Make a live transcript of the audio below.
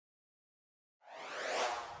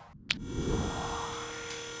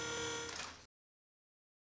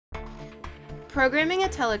Programming a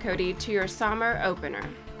Telecody to your Sommer opener.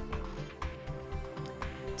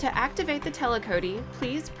 To activate the Telecody,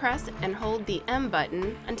 please press and hold the M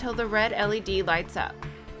button until the red LED lights up.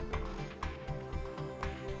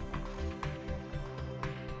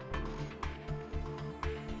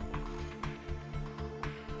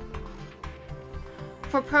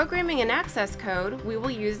 For programming an access code, we will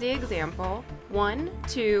use the example 1,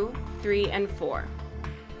 2, 3, and 4.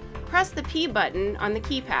 Press the P button on the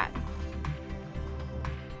keypad.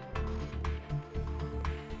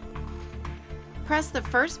 Press the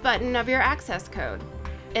first button of your access code.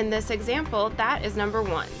 In this example, that is number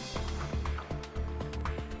 1.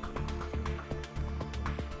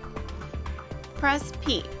 Press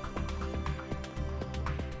P.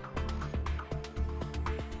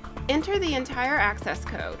 Enter the entire access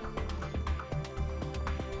code.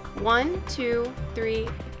 1, 2, 3,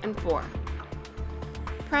 and 4.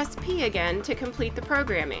 Press P again to complete the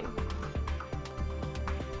programming.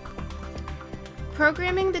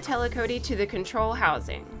 Programming the Telecody to the control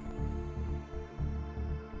housing.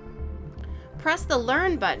 Press the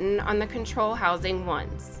Learn button on the control housing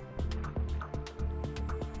once.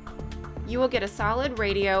 You will get a solid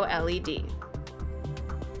radio LED.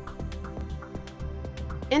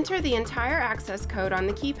 Enter the entire access code on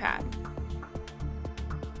the keypad.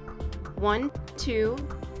 1, 2,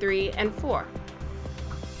 3, and 4.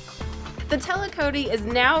 The Telecody is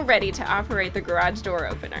now ready to operate the garage door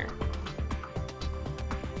opener.